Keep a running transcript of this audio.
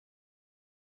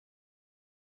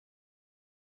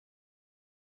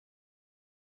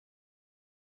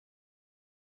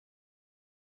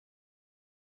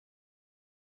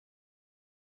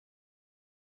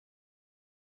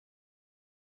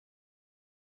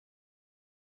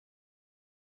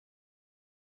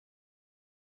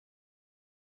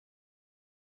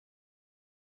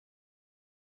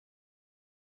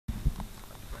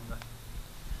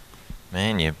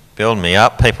Man, you build me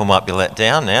up. People might be let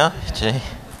down now. Gee.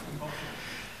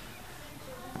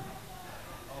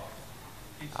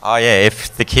 Oh yeah,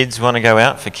 if the kids want to go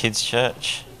out for kids'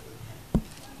 church.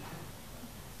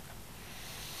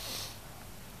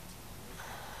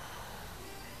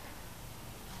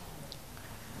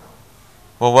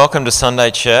 Well, welcome to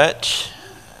Sunday Church.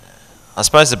 I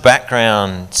suppose the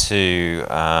background to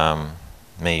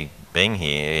me being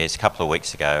here is a couple of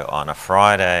weeks ago on a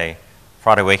Friday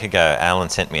week ago, Alan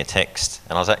sent me a text,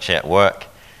 and I was actually at work,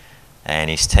 and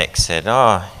his text said,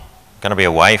 I'm going to be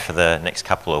away for the next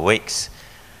couple of weeks.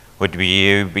 Would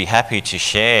you be happy to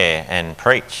share and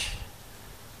preach?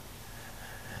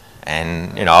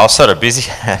 And, I was sort of busy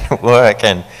at work,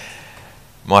 and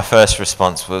my first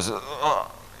response was,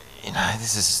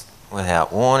 this is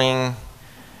without warning.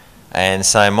 And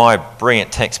so my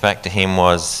brilliant text back to him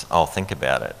was, I'll think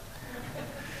about it.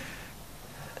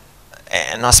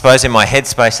 And I suppose in my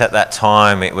headspace at that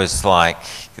time, it was like,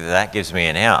 that gives me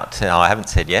an out. I haven't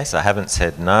said yes, I haven't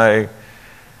said no.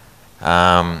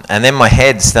 And then my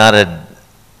head started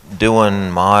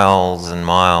doing miles and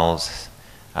miles,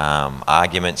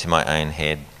 arguments in my own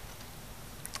head.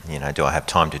 Do I have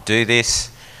time to do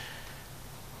this?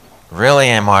 Really,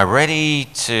 am I ready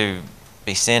to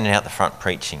be standing out the front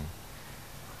preaching?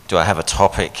 Do I have a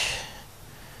topic?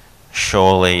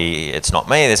 Surely it's not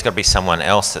me, there's got to be someone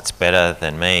else that's better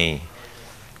than me.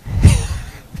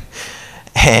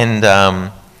 And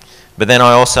but then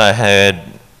I also heard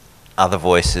other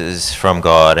voices from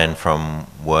God and from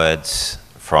words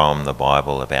from the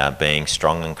Bible about being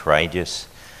strong and courageous,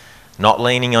 not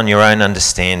leaning on your own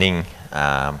understanding,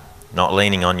 not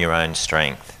leaning on your own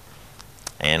strength,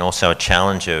 and also a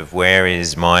challenge of where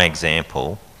is my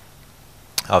example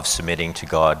of submitting to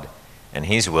God and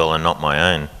His will and not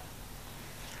my own.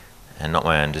 And not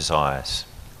my own desires.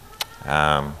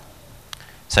 I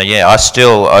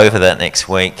still, over that next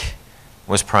week,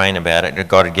 was praying about it.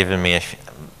 God had given me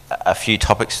a few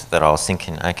topics that I was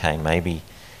thinking, okay, maybe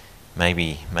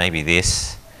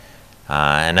this.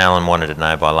 And Alan wanted to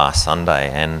know by last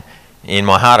Sunday. And in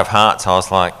my heart of hearts, I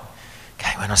was like,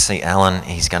 okay, when I see Alan,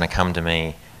 he's going to come to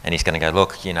me and he's going to go,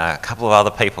 look, a couple of other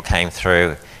people came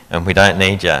through and we don't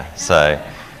need you. So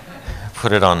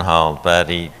put it on hold. But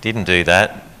he didn't do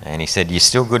that. And he said, you're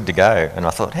still good to go. And I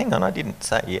thought, hang on, I didn't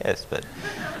say yes. But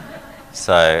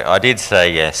so I did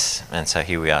say yes, and so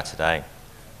here we are today.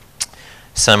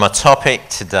 So my topic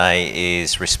today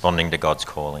is responding to God's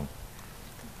calling.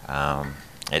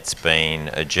 It's been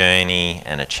a journey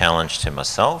and a challenge to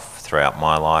myself throughout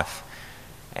my life,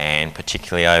 and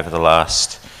particularly over the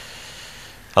last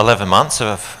 11 months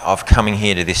of coming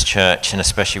here to this church, and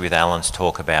especially with Alan's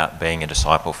talk about being a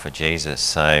disciple for Jesus.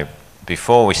 So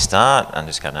before we start, I'm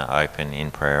just going to open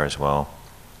in prayer as well.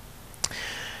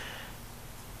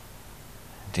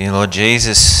 Dear Lord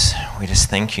Jesus, we just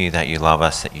thank you that you love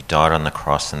us, that you died on the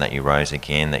cross and that you rose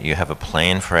again, that you have a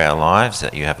plan for our lives,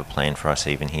 that you have a plan for us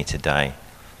even here today.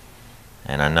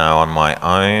 And I know on my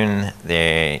own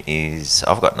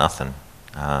I've got nothing.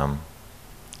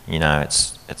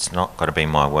 It's not got to be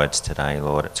my words today,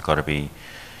 Lord. It's got to be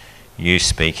you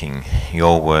speaking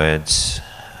your words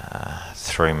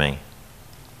through me.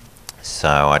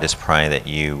 So I just pray that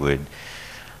you would,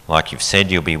 like you've said,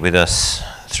 you'll be with us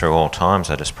through all times.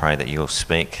 I just pray that you'll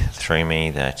speak through me,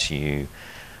 that you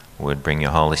would bring your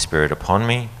Holy Spirit upon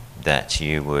me, that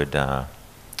you would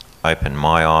open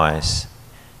my eyes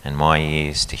and my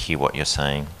ears to hear what you're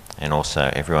saying. And also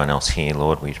everyone else here,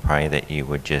 Lord, we pray that you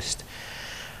would just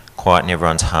quieten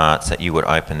everyone's hearts, that you would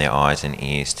open their eyes and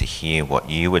ears to hear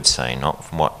what you would say, not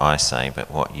from what I say,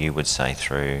 but what you would say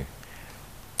through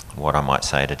what I might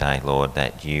say today, Lord,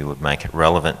 that you would make it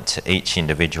relevant to each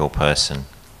individual person,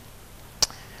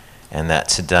 and that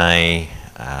today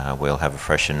we'll have a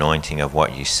fresh anointing of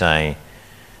what you say,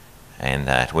 and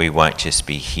that we won't just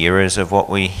be hearers of what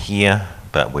we hear,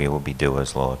 but we will be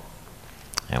doers, Lord.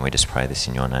 And we just pray this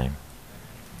in your name.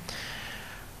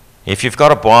 If you've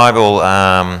got a Bible,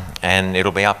 and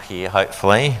it'll be up here,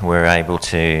 hopefully, we're able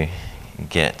to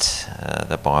get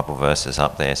the Bible verses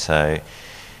up there. So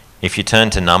if you turn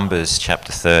to Numbers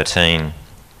chapter 13,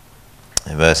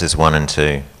 verses 1 and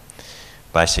 2,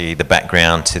 basically the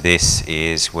background to this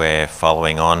is we're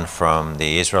following on from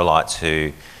the Israelites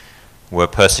who were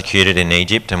persecuted in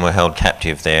Egypt and were held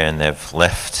captive there, and they've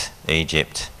left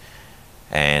Egypt,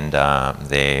 and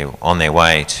they're on their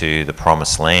way to the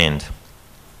promised land.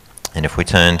 And if we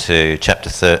turn to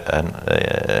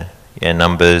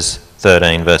Numbers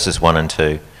 13, verses 1 and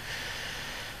 2.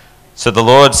 So the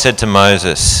Lord said to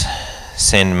Moses,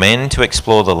 "Send men to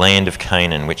explore the land of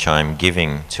Canaan, which I am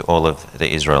giving to all of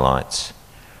the Israelites.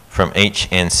 From each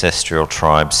ancestral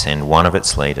tribe send one of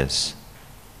its leaders.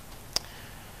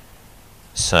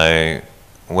 So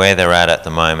where they're at the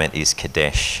moment is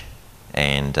Kadesh.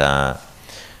 And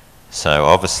so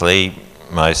obviously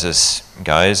Moses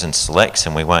goes and selects,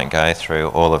 and we won't go through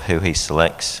all of who he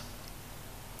selects.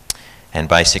 And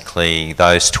basically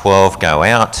those 12 go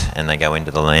out and they go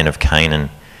into the land of Canaan.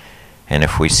 And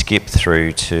if we skip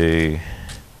through to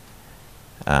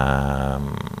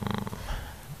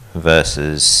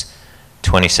verses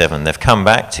 27, they've come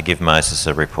back to give Moses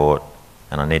a report.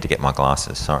 And I need to get my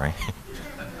glasses, sorry.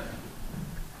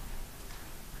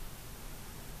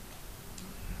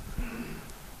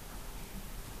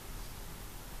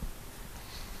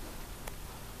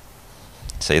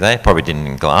 See, they probably didn't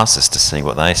need glasses to see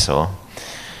what they saw.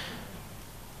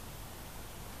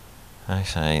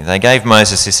 Okay, they gave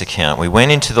Moses this account. We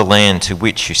went into the land to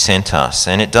which you sent us,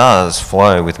 and it does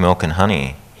flow with milk and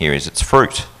honey. Here is its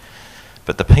fruit.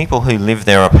 But the people who live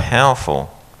there are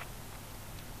powerful,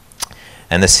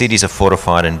 and the cities are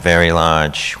fortified and very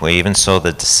large. We even saw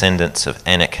the descendants of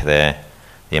Anak there.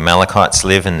 The Amalekites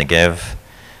live in Negev,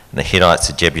 and the Hittites,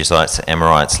 the Jebusites, the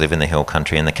Amorites live in the hill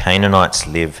country, and the Canaanites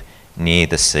live near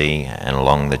the sea and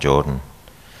along the Jordan.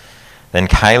 Then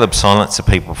Caleb silenced the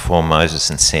people before Moses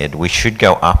and said, "We should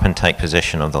go up and take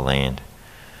possession of the land,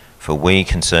 for we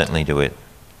can certainly do it."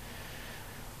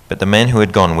 But the men who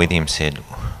had gone with him said,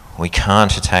 "We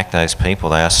can't attack those people.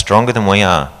 They are stronger than we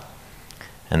are."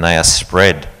 And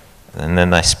then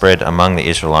they spread among the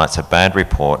Israelites a bad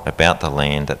report about the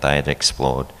land that they had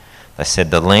explored. They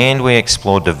said, "The land we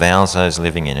explored devours those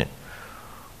living in it.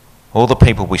 All the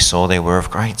people we saw there were of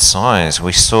great size.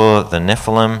 We saw the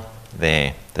Nephilim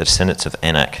there, the descendants of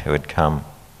Anak who had come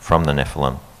from the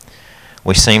Nephilim.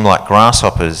 We seemed like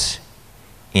grasshoppers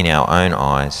in our own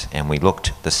eyes, and we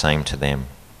looked the same to them."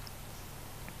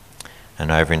 And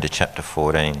over into chapter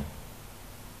 14.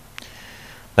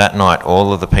 That night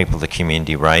all of the people of the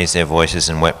community raised their voices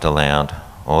and wept aloud.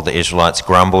 All the Israelites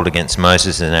grumbled against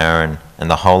Moses and Aaron, and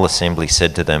the whole assembly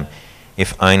said to them,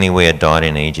 "If only we had died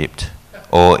in Egypt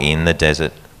or in the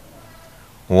desert.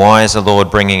 Why is the Lord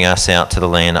bringing us out to the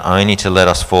land only to let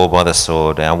us fall by the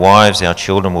sword? Our wives, our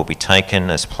children will be taken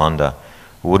as plunder.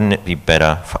 Wouldn't it be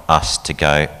better for us to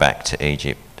go back to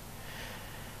Egypt?"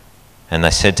 And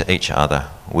they said to each other,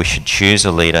 "We should choose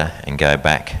a leader and go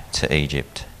back to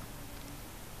Egypt."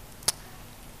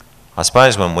 I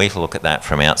suppose when we look at that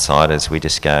from outsiders, we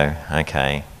just go,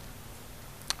 okay,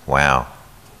 wow.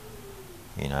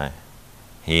 You know,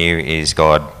 here is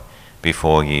God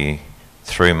before you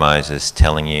through Moses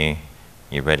telling you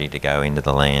you're ready to go into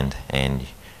the land, and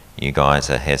you guys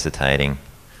are hesitating.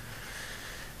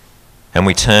 And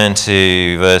we turn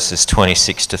to verses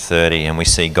 26 to 30 and we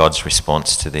see God's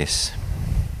response to this.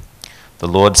 The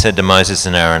Lord said to Moses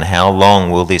and Aaron, "How long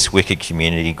will this wicked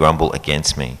community grumble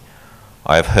against me?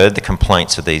 I have heard the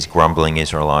complaints of these grumbling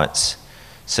Israelites.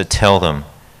 So tell them,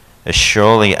 as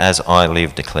surely as I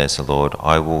live, declares the Lord,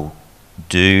 I will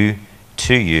do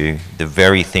to you the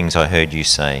very things I heard you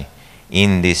say.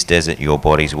 In this desert your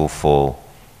bodies will fall,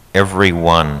 every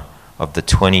one of the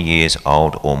 20 years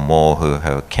old or more who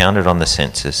have counted on the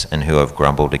census and who have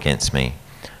grumbled against me.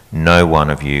 No one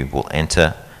of you will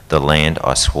enter the land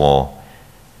I swore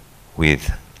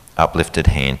with uplifted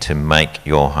hand to make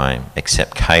your home,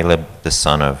 except Caleb the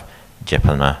son of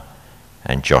Jephunneh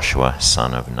and Joshua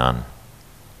son of Nun."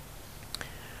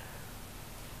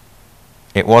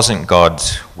 It wasn't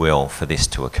God's will for this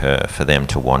to occur, for them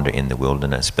to wander in the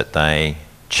wilderness, but they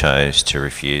chose to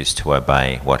refuse to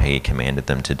obey what he commanded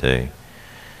them to do.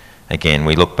 Again,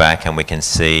 we look back and we can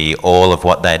see all of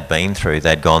what they'd been through.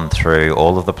 They'd gone through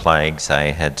all of the plagues.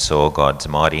 They had saw God's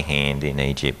mighty hand in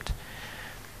Egypt.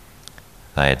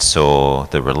 They had saw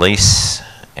the release,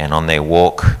 and on their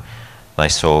walk they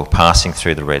saw passing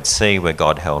through the Red Sea where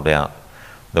God held out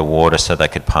the water so they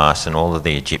could pass, and all of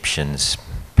the Egyptians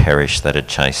perished that had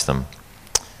chased them.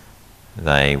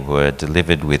 They were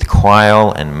delivered with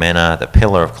quail and manna, the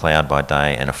pillar of cloud by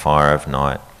day and a fire of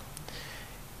night.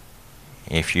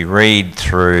 If you read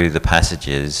through the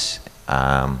passages,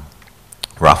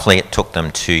 roughly it took them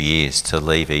 2 years to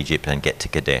leave Egypt and get to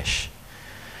Kadesh.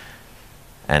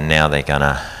 And now they're going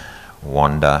to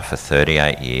wander for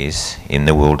 38 years in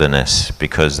the wilderness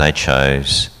because they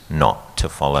chose not to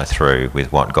follow through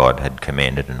with what God had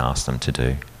commanded and asked them to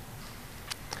do.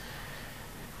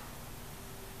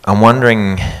 I'm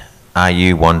wondering, are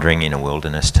you wandering in a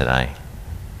wilderness today?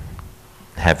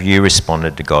 Have you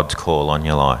responded to God's call on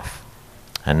your life?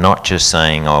 And not just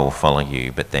saying, "I will follow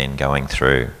you," but then going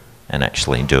through and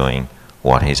actually doing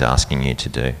what he's asking you to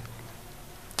do?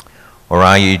 Or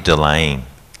are you delaying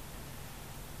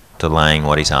delaying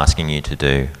what he's asking you to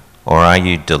do? Or are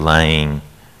you delaying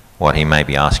what he may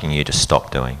be asking you to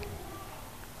stop doing?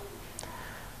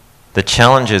 The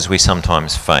challenges we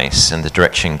sometimes face and the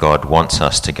direction God wants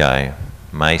us to go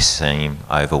may seem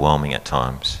overwhelming at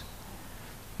times.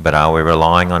 But are we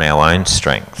relying on our own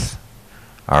strength,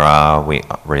 or are we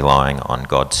relying on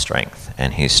God's strength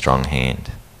and his strong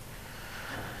hand?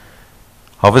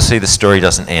 Obviously the story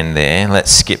doesn't end there.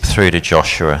 Let's skip through to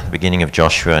Joshua, the beginning of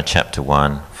Joshua chapter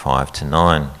 1, 5 to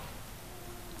 9.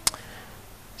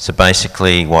 So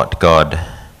basically what God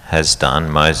has done,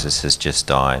 Moses has just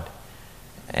died,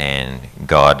 and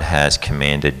God has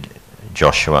commanded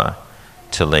Joshua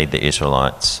to lead the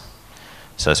Israelites.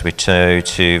 So as we turn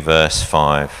to verse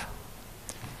 5,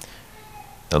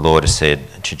 the Lord has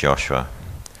said to Joshua,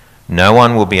 "No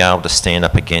one will be able to stand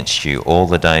up against you all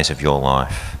the days of your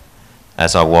life.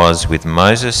 As I was with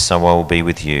Moses, so I will be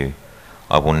with you.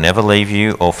 I will never leave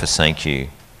you or forsake you.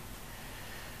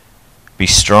 Be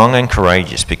strong and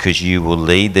courageous, because you will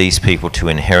lead these people to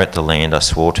inherit the land I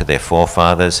swore to their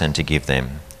forefathers and to give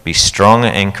them. Be strong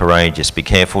and courageous. Be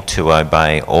careful to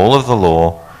obey all of the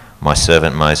law my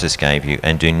servant Moses gave you,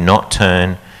 and do not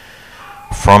turn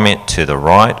from it to the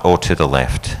right or to the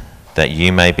left, that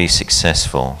you may be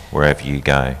successful wherever you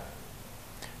go.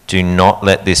 Do not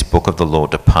let this book of the law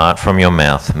depart from your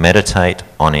mouth. Meditate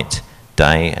on it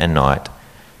day and night,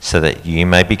 so that you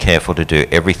may be careful to do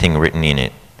everything written in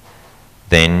it.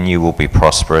 Then you will be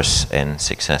prosperous and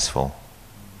successful."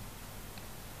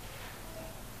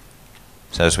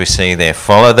 So as we see there,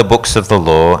 follow the books of the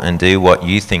law and do what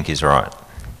you think is right.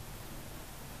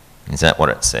 Is that what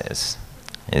it says?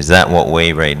 Is that what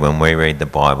we read when we read the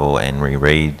Bible and we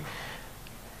read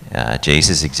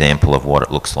Jesus' example of what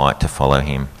it looks like to follow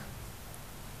him?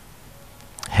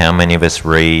 How many of us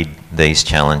read these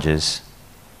challenges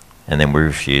and then we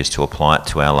refuse to apply it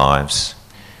to our lives?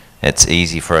 It's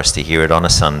easy for us to hear it on a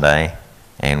Sunday,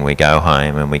 and we go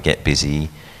home and we get busy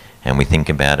and we think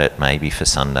about it maybe for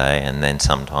Sunday, and then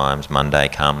sometimes Monday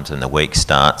comes and the week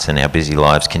starts and our busy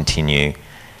lives continue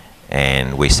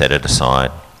and we set it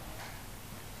aside.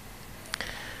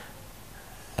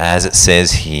 As it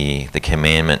says here, the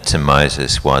commandment to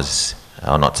Moses was,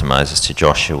 not to Moses, to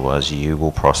Joshua was, you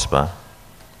will prosper,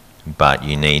 but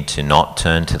you need to not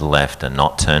turn to the left and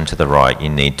not turn to the right. You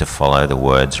need to follow the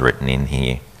words written in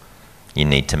here. You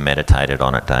need to meditate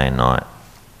on it day and night.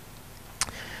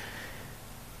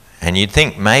 And you'd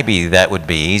think maybe that would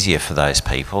be easier for those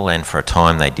people, and for a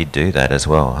time they did do that as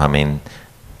well. I mean,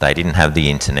 they didn't have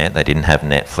the internet, they didn't have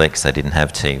Netflix, they didn't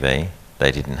have TV,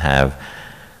 they didn't have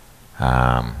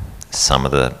some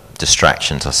of the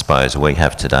distractions, I suppose, we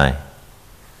have today.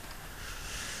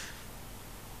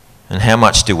 And how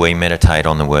much do we meditate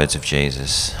on the words of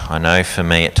Jesus? I know for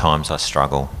me at times I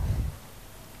struggle.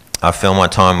 I fill my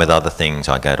time with other things.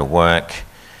 I go to work,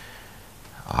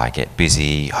 I get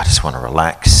busy, I just want to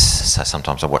relax. So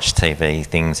sometimes I watch TV,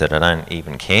 things that I don't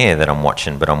even care that I'm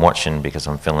watching, but I'm watching because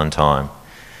I'm filling time.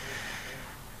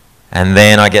 And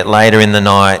then I get later in the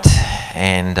night,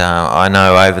 and I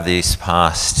know over this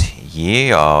past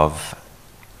year of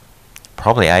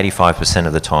probably 85%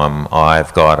 of the time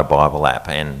I've got a Bible app,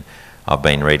 and I've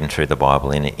been reading through the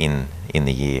Bible in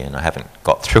the year, and I haven't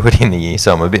got through it in the year,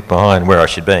 so I'm a bit behind where I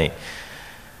should be.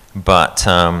 But,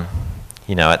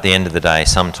 you know, at the end of the day,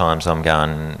 sometimes I'm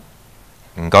going,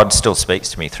 and God still speaks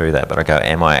to me through that, but I go,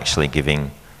 am I actually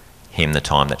giving him the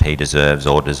time that he deserves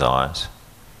or desires?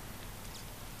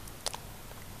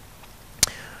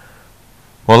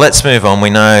 Well, let's move on. We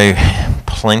know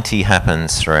plenty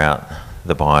happens throughout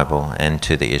the Bible and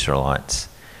to the Israelites.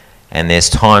 And there's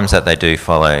times that they do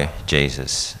follow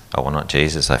Jesus. Oh, well, not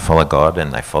Jesus, they follow God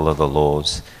and they follow the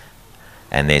laws.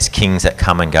 And there's kings that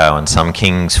come and go, and some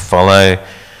kings follow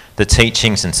the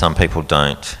teachings and some people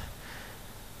don't.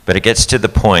 But it gets to the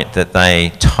point that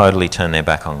they totally turn their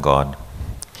back on God.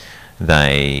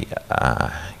 They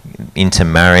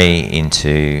intermarry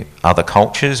into other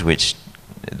cultures, which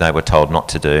they were told not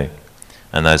to do.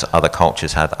 And those other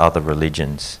cultures have other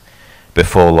religions.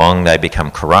 Before long, they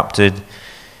become corrupted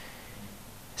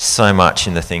so much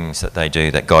in the things that they do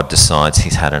that God decides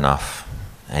he's had enough,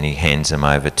 and he hands them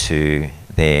over to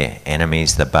their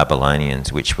enemies, the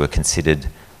Babylonians, which were considered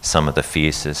some of the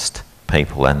fiercest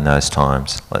people in those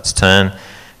times. Let's turn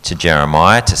to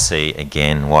Jeremiah to see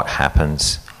again what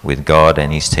happens with God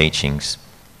and his teachings.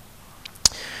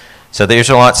 So the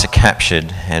Israelites are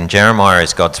captured, and Jeremiah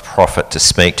is God's prophet to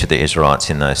speak to the Israelites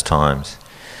in those times.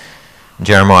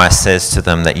 Jeremiah says to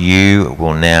them that you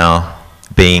will now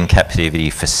be in captivity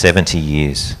for 70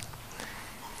 years.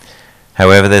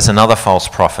 However, there's another false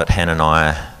prophet,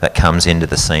 Hananiah, that comes into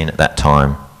the scene at that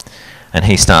time. And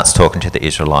he starts talking to the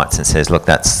Israelites and says, look,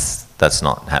 that's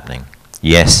not happening.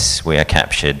 Yes, we are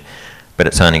captured, but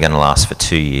it's only going to last for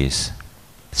 2 years.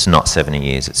 It's not 70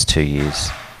 years, it's 2 years.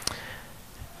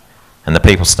 And the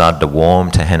people started to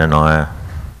warm to Hananiah.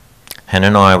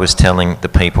 Hananiah was telling the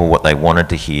people what they wanted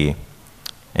to hear,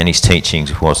 and his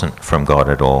teachings wasn't from God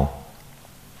at all.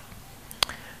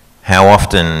 How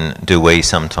often do we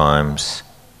sometimes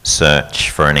search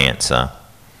for an answer,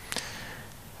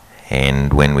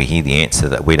 and when we hear the answer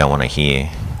that we don't want to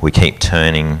hear, we keep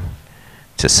turning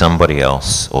to somebody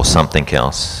else or something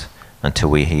else until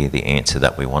we hear the answer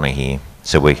that we want to hear,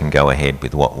 so we can go ahead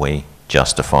with what we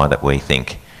justify that we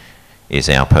think is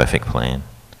our perfect plan.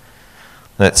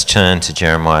 Let's turn to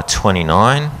Jeremiah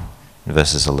 29,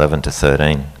 verses 11 to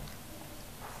 13.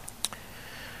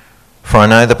 For I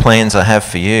know the plans I have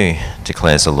for you,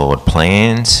 declares the Lord,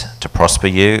 plans to prosper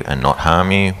you and not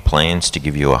harm you, plans to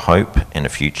give you a hope and a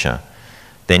future.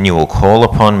 Then you will call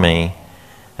upon me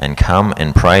and come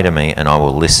and pray to me, and I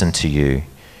will listen to you.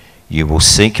 You will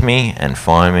seek me and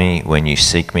find me when you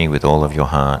seek me with all of your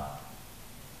heart.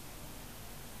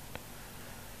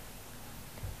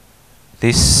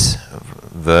 These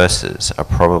verses are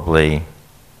probably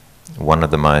one of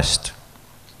the most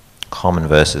common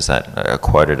verses that are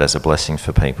quoted as a blessing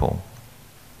for people.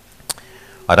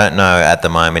 I don't know at the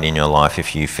moment in your life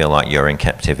if you feel like you're in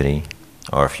captivity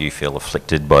or if you feel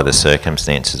afflicted by the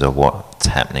circumstances of what's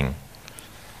happening.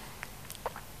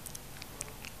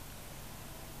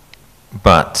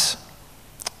 But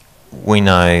we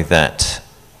know that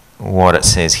what it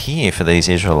says here for these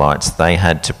Israelites, they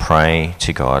had to pray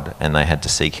to God and they had to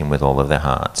seek him with all of their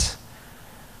hearts.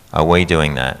 Are we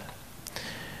doing that?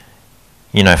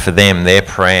 You know, for them, their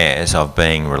prayers of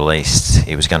being released,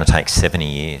 it was going to take 70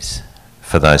 years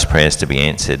for those prayers to be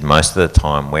answered. Most of the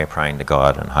time, we're praying to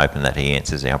God and hoping that he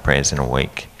answers our prayers in a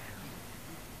week.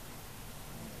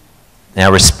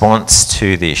 Our response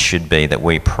to this should be that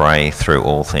we pray through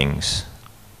all things.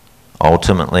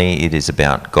 Ultimately, it is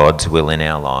about God's will in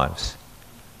our lives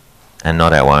and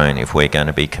not our own if we're going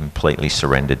to be completely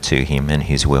surrendered to him and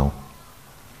his will.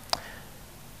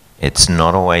 It's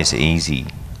not always easy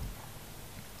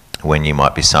when you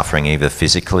might be suffering either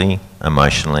physically,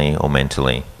 emotionally, or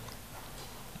mentally.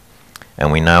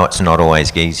 And we know it's not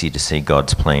always easy to see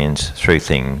God's plans through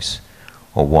things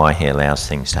or why he allows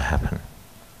things to happen.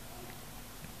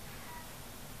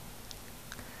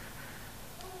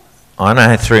 I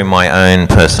know through my own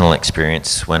personal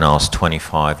experience, when I was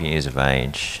 25 years of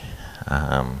age,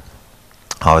 I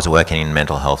was working in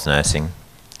mental health nursing,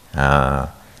 and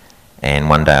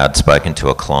one day I'd spoken to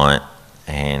a client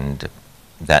and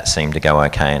that seemed to go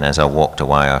okay, and as I walked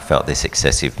away I felt this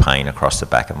excessive pain across the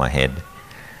back of my head.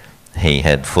 He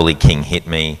had fully king hit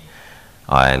me.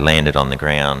 I landed on the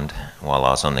ground. While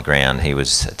I was on the ground, he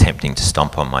was attempting to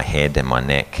stomp on my head and my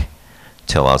neck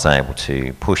till I was able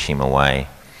to push him away.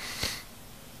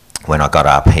 When I got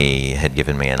up, he had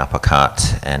given me an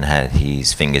uppercut and had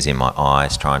his fingers in my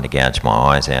eyes, trying to gouge my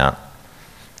eyes out.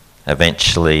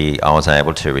 Eventually, I was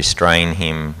able to restrain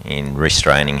him. In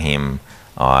restraining him,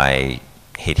 I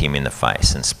hit him in the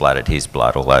face and splattered his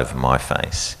blood all over my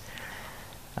face.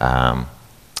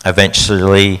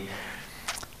 Eventually,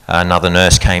 another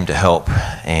nurse came to help,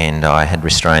 and I had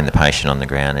restrained the patient on the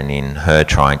ground, and in her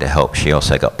trying to help, she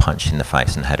also got punched in the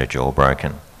face and had her jaw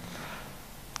broken.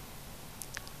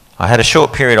 I had a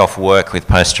short period off work with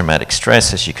post-traumatic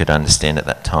stress, as you could understand at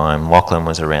that time. Lachlan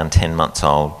was around 10 months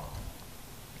old.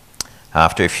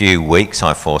 After a few weeks,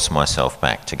 I forced myself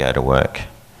back to go to work.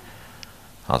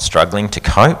 I was struggling to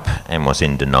cope and was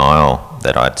in denial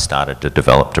that I'd started to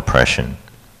develop depression.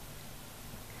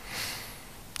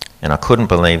 And I couldn't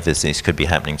believe that this could be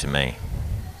happening to me.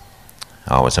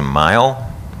 I was a male,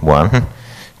 1.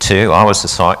 2, I was a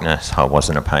psych nurse, I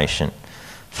wasn't a patient.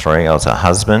 3, I was a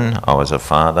husband, I was a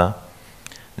father.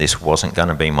 This wasn't going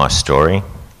to be my story,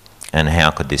 and how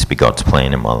could this be God's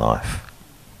plan in my life?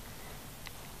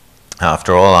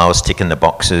 After all, I was ticking the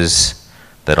boxes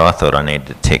that I thought I needed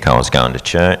to tick. I was going to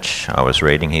church, I was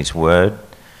reading his word,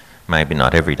 maybe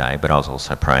not every day, but I was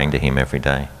also praying to him every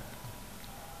day.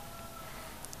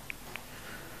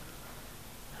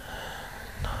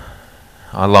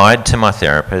 I lied to my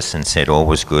therapist and said all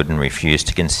was good and refused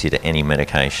to consider any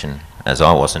medication, as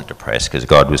I wasn't depressed because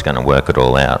God was going to work it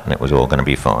all out and it was all going to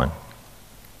be fine.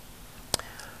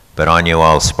 But I knew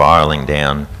I was spiralling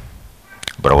down,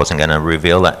 but I wasn't going to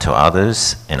reveal that to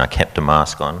others, and I kept a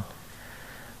mask on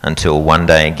until one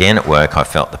day again at work I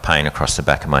felt the pain across the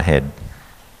back of my head.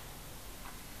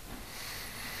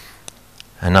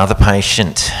 Another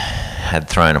patient had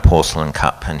thrown a porcelain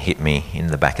cup and hit me in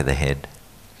the back of the head.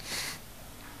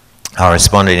 I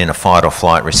responded in a fight or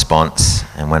flight response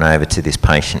and went over to this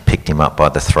patient, picked him up by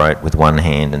the throat with one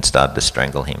hand and started to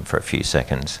strangle him for a few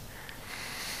seconds.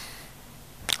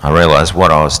 I realised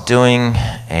what I was doing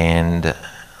and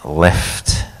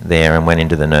left there and went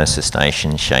into the nurse's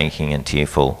station, shaking and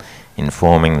tearful,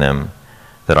 informing them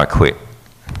that I quit,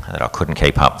 that I couldn't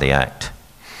keep up the act.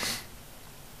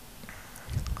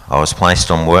 I was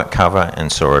placed on work cover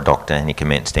and saw a doctor, and he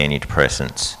commenced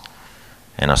antidepressants,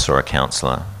 and I saw a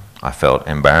counsellor. I felt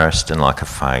embarrassed and like a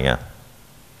failure.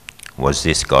 Was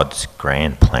this God's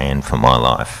grand plan for my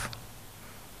life?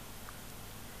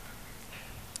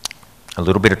 A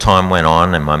little bit of time went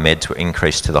on and my meds were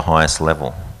increased to the highest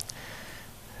level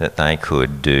that they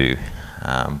could do,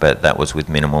 but that was with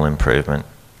minimal improvement,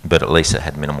 but at least it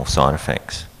had minimal side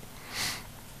effects.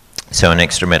 So an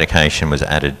extra medication was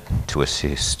added to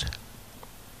assist.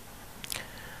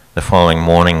 The following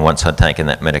morning, once I'd taken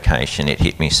that medication, it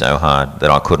hit me so hard that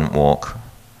I couldn't walk.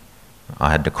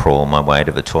 I had to crawl my way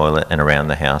to the toilet and around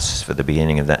the house for the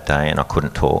beginning of that day, and I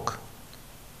couldn't talk.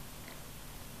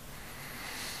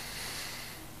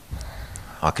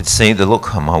 I could see the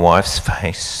look on my wife's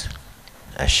face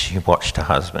as she watched her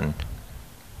husband.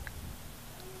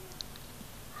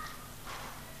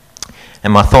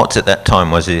 And my thoughts at that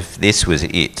time was, if this was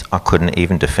it, I couldn't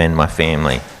even defend my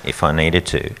family if I needed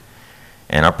to.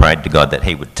 And I prayed to God that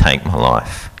he would take my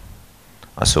life.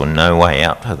 I saw no way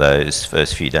out for those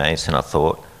first few days, and I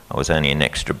thought I was only an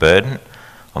extra burden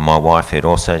on my wife, who had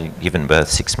also given birth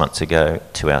 6 months ago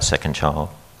to our second child.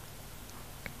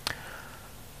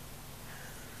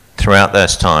 Throughout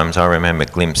those times, I remember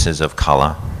glimpses of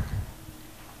colour,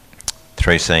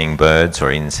 through seeing birds or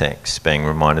insects, being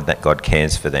reminded that God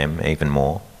cares for them even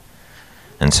more,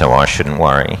 and so I shouldn't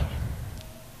worry.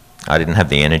 I didn't have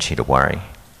the energy to worry.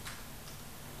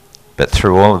 But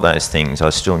through all of those things, I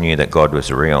still knew that God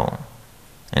was real,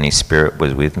 and his Spirit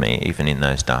was with me even in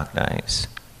those dark days.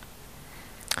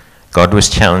 God was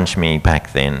challenging me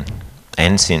back then,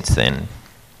 and since then.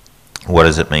 What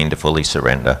does it mean to fully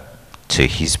surrender to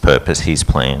his purpose, his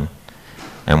plan,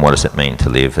 and what does it mean to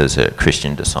live as a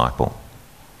Christian disciple?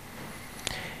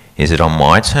 Is it on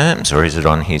my terms or is it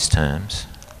on his terms?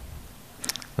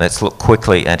 Let's look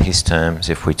quickly at his terms.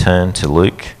 If we turn to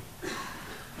Luke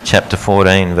chapter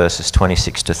 14, verses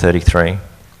 26 to 33.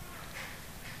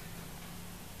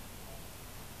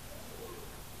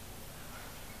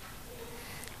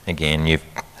 Again, you've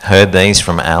heard these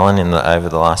from Alan over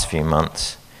the last few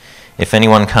months. If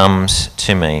anyone comes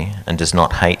to me and does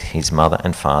not hate his mother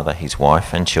and father, his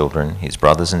wife and children, his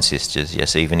brothers and sisters,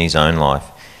 yes, even his own life,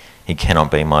 he cannot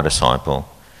be my disciple.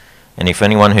 And if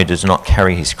anyone who does not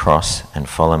carry his cross and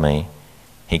follow me,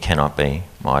 he cannot be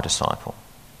my disciple.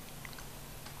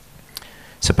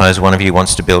 Suppose one of you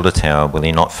wants to build a tower, will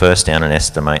he not first down and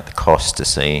estimate the cost to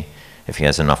see if he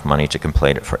has enough money to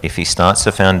complete it? For if he starts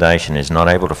the foundation and is not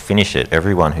able to finish it,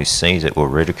 everyone who sees it will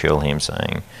ridicule him,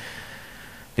 saying,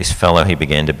 this fellow he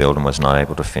began to build and was not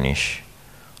able to finish.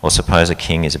 Or suppose a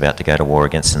king is about to go to war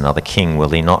against another king, will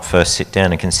he not first sit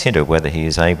down and consider whether he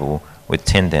is able with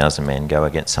 10,000 men go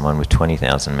against someone with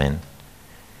 20,000 men?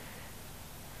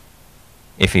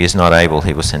 If he is not able,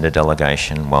 he will send a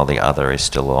delegation while the other is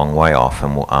still a long way off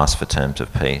and will ask for terms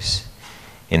of peace.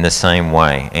 In the same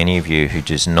way, any of you who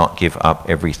does not give up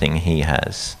everything he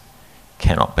has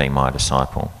cannot be my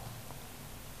disciple.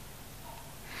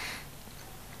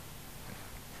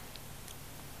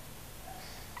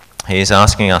 He is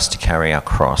asking us to carry our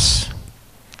cross.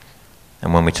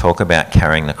 And when we talk about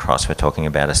carrying the cross, we're talking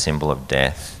about a symbol of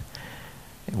death.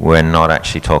 We're not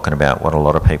actually talking about what a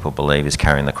lot of people believe is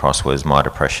carrying the cross was my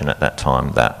depression at that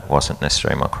time. That wasn't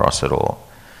necessarily my cross at all.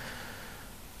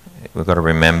 We've got to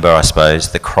remember, I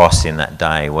suppose, the cross in that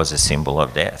day was a symbol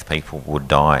of death. People would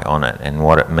die on it. And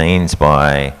what it means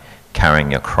by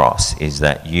carrying your cross is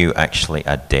that you actually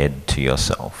are dead to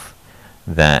yourself.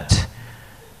 That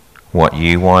what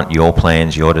you want, your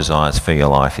plans, your desires for your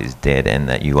life is dead, and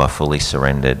that you are fully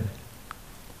surrendered.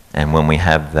 And when we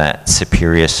have that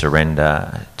superior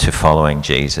surrender to following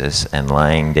Jesus and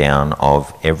laying down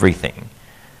of everything,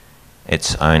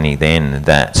 it's only then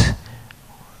that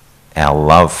our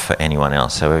love for anyone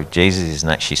else. So Jesus isn't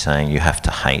actually saying you have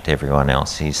to hate everyone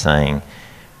else. He's saying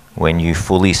when you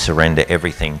fully surrender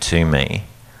everything to me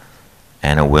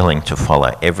and are willing to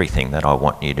follow everything that I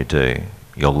want you to do,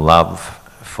 your love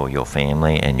for your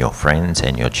family and your friends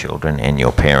and your children and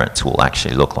your parents will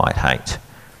actually look like hate.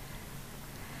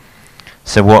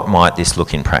 So what might this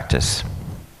look in practice?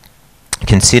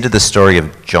 Consider the story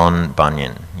of John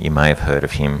Bunyan. You may have heard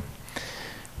of him.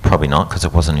 Probably not, because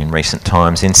it wasn't in recent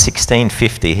times. In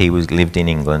 1650, he lived in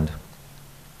England,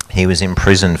 He was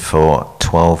imprisoned for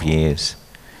 12 years.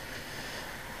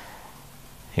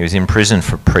 He was in prison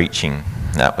for preaching.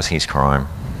 That was his crime.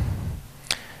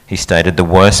 He stated the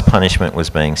worst punishment was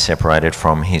being separated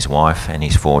from his wife and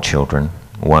his 4 children,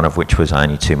 one of which was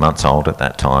only 2 months old at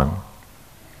that time.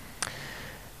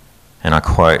 And I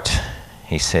quote,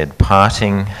 he said,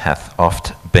 "Parting hath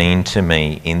oft been to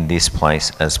me in this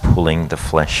place as pulling the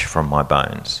flesh from my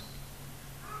bones."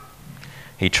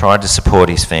 He tried to support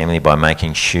his family by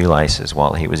making shoelaces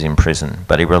while he was in prison,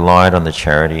 but he relied on the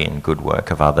charity and good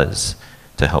work of others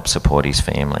to help support his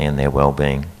family and their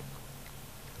well-being.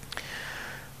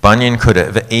 Bunyan could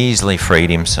have easily freed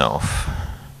himself,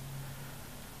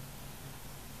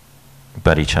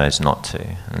 but he chose not to.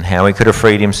 And how he could have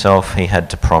freed himself, he had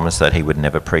to promise that he would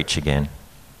never preach again.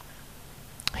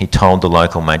 He told the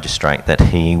local magistrate that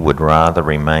he would rather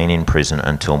remain in prison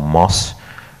until moss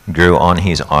grew on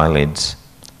his eyelids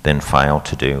than fail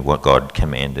to do what God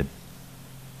commanded.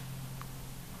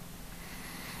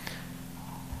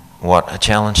 What a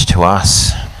challenge to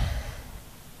us.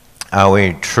 Are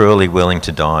we truly willing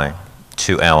to die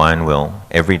to our own will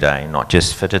every day, not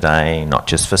just for today, not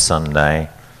just for Sunday,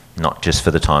 not just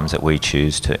for the times that we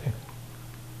choose to?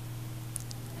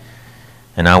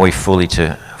 And are we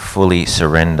fully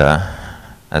surrender,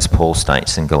 as Paul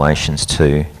states in Galatians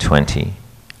 2:20?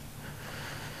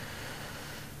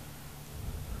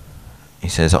 He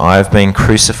says, "I have been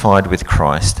crucified with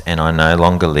Christ, and I no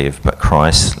longer live, but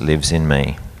Christ lives in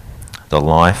me. The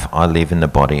life I live in the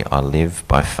body, I live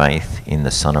by faith in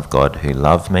the Son of God who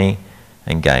loved me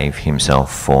and gave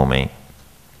himself for me."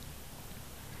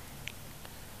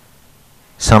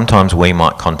 Sometimes we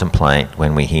might contemplate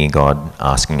when we hear God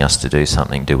asking us to do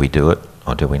something, do we do it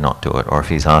or do we not do it? Or if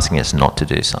he's asking us not to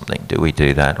do something, do we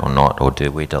do that or not, or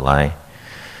do we delay?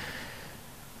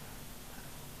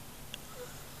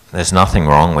 There's nothing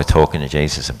wrong with talking to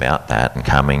Jesus about that and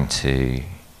coming to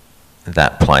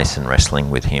that place and wrestling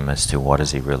with him as to what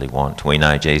does he really want. We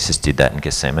know Jesus did that in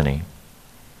Gethsemane.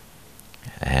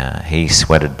 He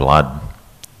sweated blood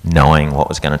knowing what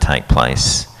was going to take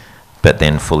place, but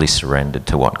then fully surrendered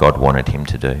to what God wanted him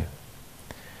to do.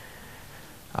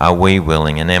 Are we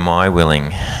willing, and am I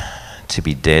willing, to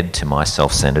be dead to my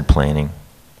self-centered planning?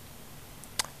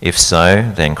 If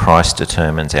so, then Christ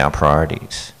determines our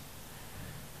priorities.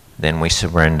 Then we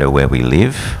surrender where we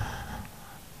live,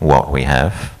 what we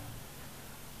have,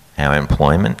 our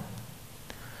employment,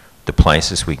 the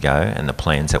places we go, and the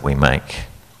plans that we make.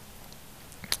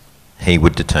 He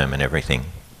would determine everything.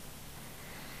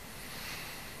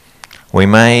 We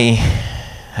may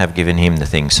have given him the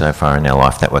things so far in our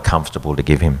life that we're comfortable to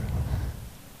give him.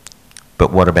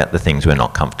 But what about the things we're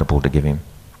not comfortable to give him?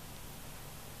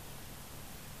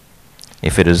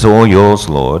 If it is all yours,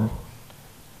 Lord,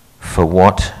 for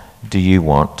what do you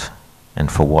want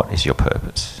and for what is your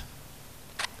purpose?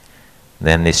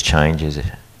 Then this changes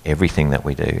everything that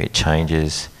we do. It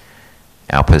changes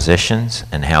our possessions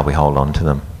and how we hold on to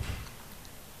them.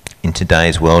 In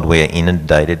today's world, we are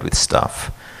inundated with stuff.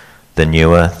 The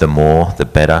newer, the more, the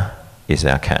better is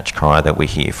our catch cry that we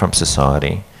hear from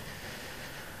society.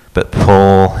 But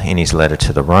Paul, in his letter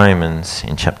to the Romans,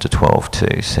 in chapter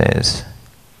 12:2, says,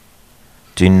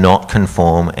 "Do not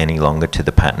conform any longer to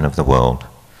the pattern of the world,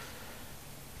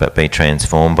 but be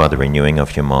transformed by the renewing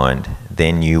of your mind.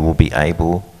 Then you will be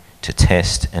able to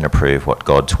test and approve what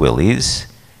God's will is,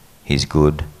 his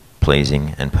good,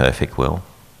 pleasing, and perfect will."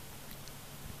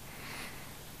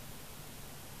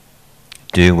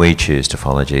 Do we choose to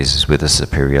follow Jesus with a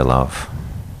superior love?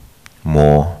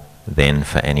 More than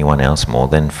for anyone else, more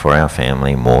than for our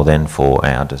family, more than for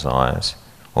our desires,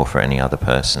 or for any other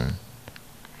person?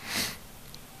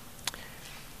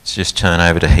 Let's just turn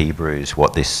over to Hebrews,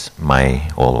 what this may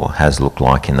or has looked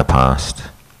like in the past.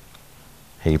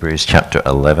 Hebrews chapter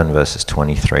 11, verses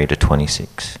 23 to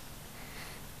 26.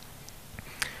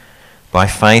 By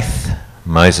faith,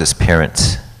 Moses'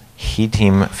 parents hid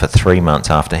him for 3 months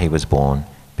after he was born,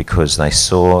 because they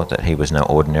saw that he was no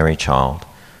ordinary child,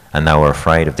 and they were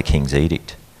afraid of the king's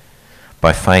edict.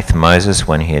 By faith, Moses,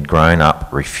 when he had grown up,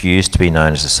 refused to be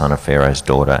known as the son of Pharaoh's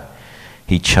daughter.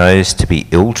 He chose to be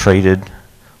ill-treated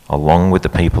along with the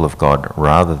people of God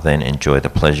rather than enjoy the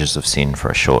pleasures of sin for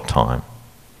a short time.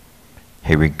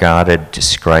 He regarded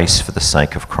disgrace for the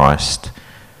sake of Christ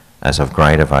as of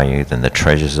greater value than the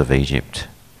treasures of Egypt,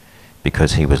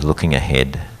 because he was looking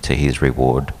ahead to his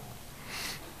reward.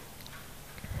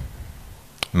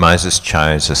 Moses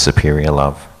chose a superior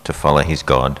love, to follow his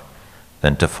God,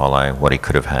 than to follow what he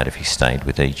could have had if he stayed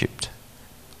with Egypt.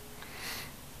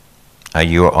 Are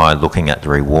you or I looking at the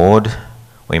reward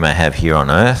we may have here on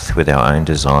earth with our own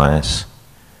desires,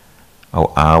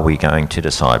 Or are we going to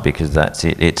decide, because that's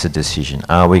it, it's a decision,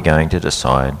 are we going to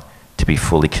decide to be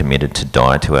fully committed to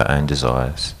die to our own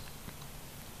desires?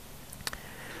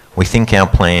 We think our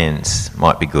plans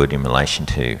might be good in relation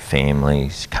to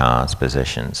families, cars,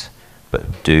 possessions,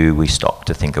 but do we stop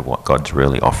to think of what God's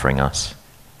really offering us?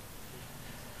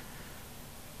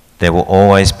 There will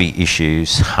always be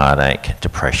issues, heartache,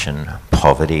 depression,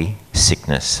 poverty,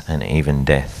 sickness, and even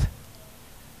death.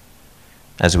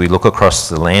 As we look across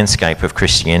the landscape of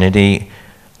Christianity,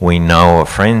 we know of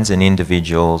friends and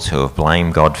individuals who have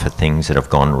blamed God for things that have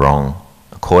gone wrong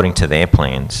according to their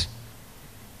plans,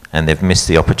 and they've missed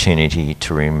the opportunity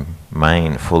to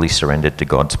remain fully surrendered to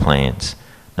God's plans,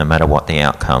 no matter what the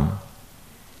outcome.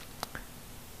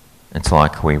 It's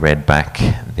like we read back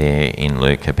there in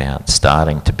Luke about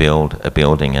starting to build a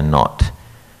building and not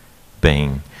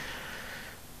weighing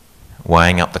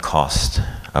up the cost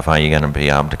of, are you going to be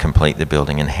able to complete the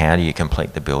building, and how do you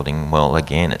complete the building? Well,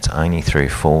 again, it's only through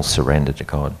full surrender to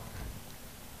God.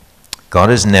 God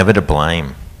is never to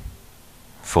blame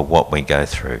for what we go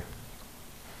through,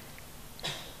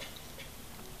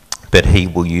 but he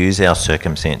will use our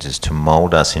circumstances to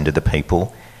mould us into the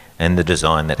people and the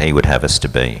design that he would have us to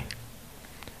be,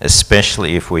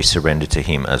 especially if we surrender to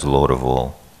him as Lord of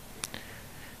all.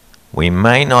 We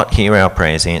may not hear our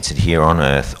prayers answered here on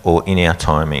earth, or in our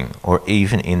timing, or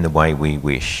even in the way we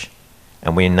wish,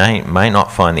 and we may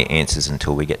not find the answers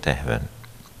until we get to heaven.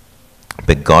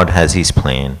 But God has his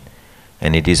plan,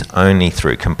 and it is only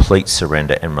through complete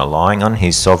surrender and relying on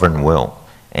his sovereign will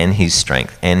and his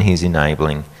strength and his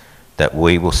enabling that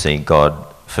we will see God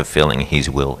fulfilling his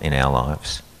will in our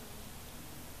lives.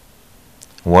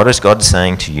 What is God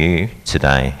saying to you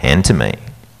today and to me?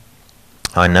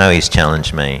 I know he's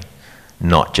challenged me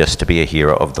not just to be a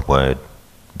hearer of the word,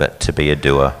 but to be a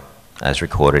doer, as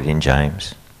recorded in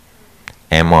James.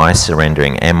 Am I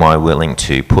surrendering? Am I willing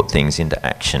to put things into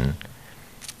action?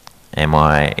 Am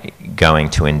I going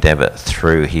to endeavour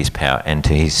through his power and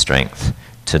to his strength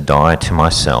to die to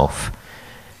myself?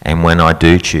 And when I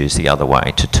do choose the other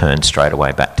way, to turn straight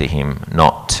away back to him,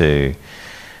 not to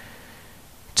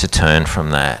turn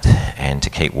from that and to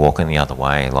keep walking the other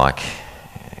way, like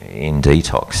in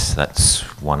detox. That's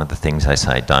one of the things they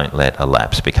say, don't let a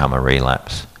lapse become a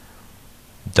relapse.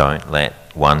 Don't let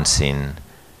one sin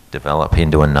develop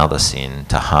into another sin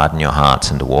to harden your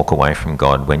hearts and to walk away from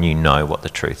God when you know what the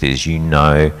truth is. You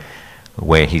know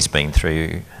where he's been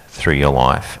through your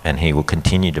life, and he will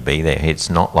continue to be there. It's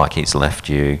not like he's left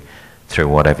you through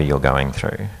whatever you're going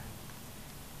through.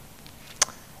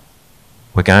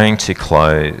 We're going to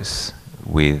close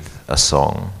with a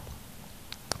song.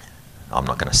 I'm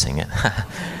not going to sing it.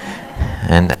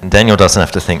 And Daniel doesn't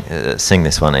have to sing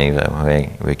this one either.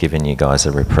 We're giving you guys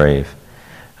a reprieve.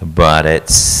 But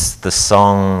it's the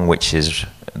song which is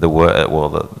the word,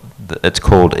 it's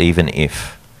called Even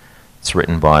If. It's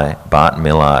written by Bart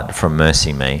Millard from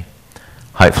Mercy Me.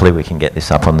 Hopefully we can get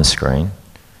this up on the screen,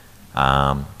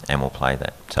 and we'll play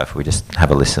that. So if we just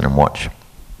have a listen and watch.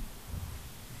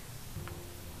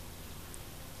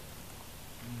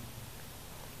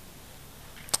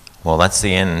 Well, that's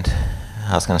the end.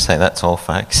 I was going to say that's all,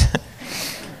 folks.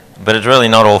 But it's really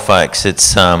not all, folks.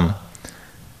 It's, for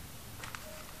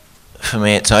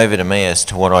me, it's over to me as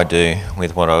to what I do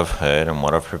with what I've heard and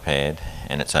what I've prepared.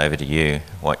 And it's over to you,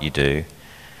 what you do.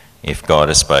 If God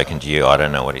has spoken to you, I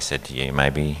don't know what he said to you.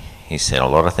 Maybe he said a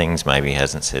lot of things, maybe he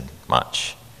hasn't said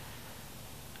much.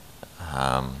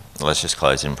 Let's just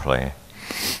close in prayer.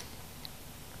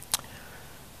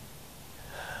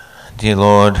 Dear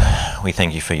Lord, we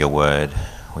thank you for your word.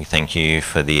 We thank you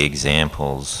for the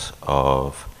examples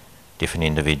of different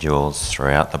individuals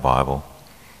throughout the Bible,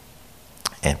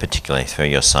 and particularly through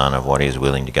your Son, of what he is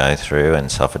willing to go through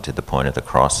and suffered to the point of the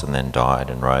cross and then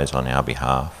died and rose on our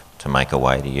behalf to make a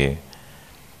way to you.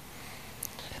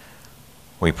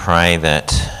 We pray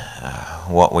that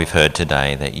what we've heard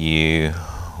today, that you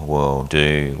will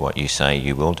do what you say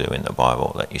you will do in the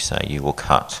Bible, that you say you will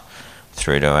cut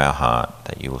through to our heart,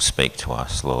 that you will speak to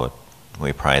us, Lord.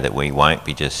 We pray that we won't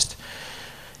be just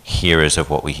hearers of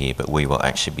what we hear, but we will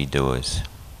actually be doers.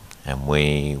 And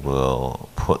we will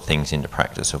put things into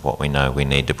practice of what we know we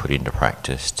need to put into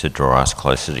practice to draw us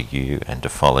closer to you and to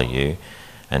follow you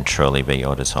and truly be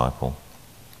your disciple.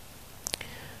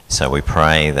 So we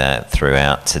pray that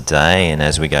throughout today and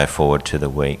as we go forward to the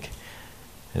week,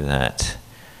 that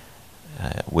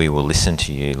we will listen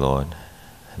to you, Lord,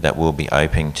 that we'll be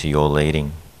open to your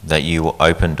leading, that you will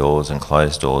open doors and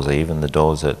close doors, even the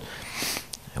doors that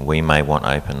we may want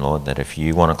open, Lord, that if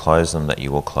you want to close them, that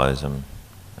you will close them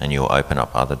and you will open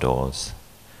up other doors.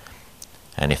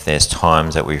 And if there's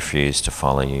times that we refuse to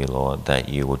follow you, Lord, that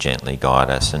you will gently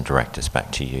guide us and direct us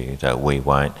back to you, that we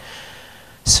won't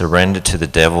surrender to the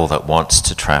devil that wants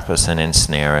to trap us and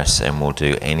ensnare us and will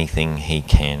do anything he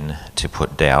can to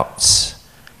put doubts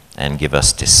and give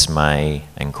us dismay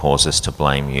and cause us to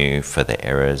blame you for the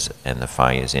errors and the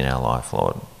failures in our life,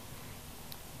 Lord.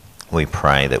 We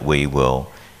pray that we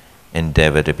will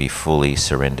endeavour to be fully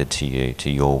surrendered to you,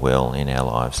 to your will in our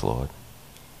lives, Lord.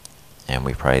 And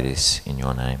we pray this in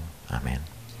your name. Amen.